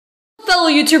Fellow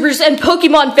YouTubers and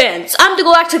Pokemon fans, I'm the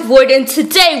Galactic Void, and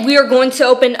today we are going to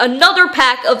open another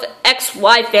pack of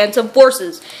XY Phantom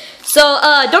Forces. So,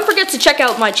 don't forget to check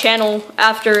out my channel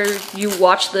after you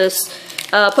watch this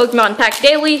Pokemon Pack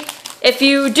Daily, if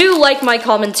you do like my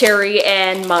commentary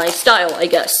and my style, I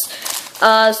guess.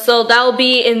 So that'll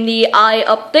be in the eye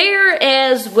up there,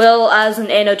 as well as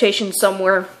an annotation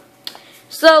somewhere.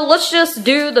 So, let's just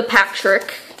do the pack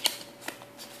trick.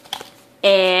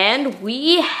 And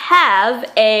we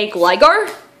have a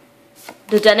Gligar,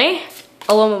 Dedenne,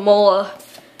 Alomomola,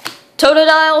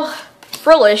 Totodile,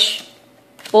 Frillish,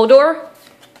 Boldore,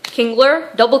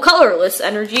 Kingler, double colorless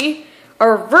energy.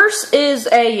 Our reverse is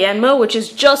a Yanma, which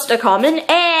is just a common,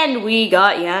 and we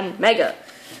got Yan Mega.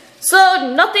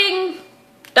 So, nothing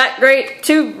that great,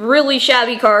 two really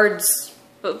shabby cards,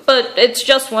 but it's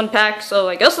just one pack, so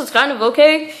I guess it's kind of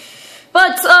okay.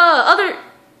 But,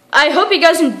 I hope you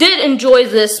guys did enjoy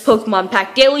this Pokemon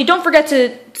Pack Daily. Don't forget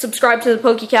to subscribe to the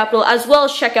Poke Capital, as well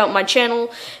as check out my channel.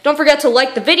 Don't forget to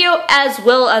like the video, as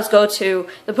well as go to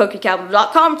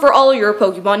thepokecapital.com for all your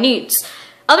Pokemon needs.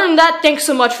 Other than that, thanks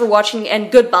so much for watching, and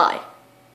goodbye.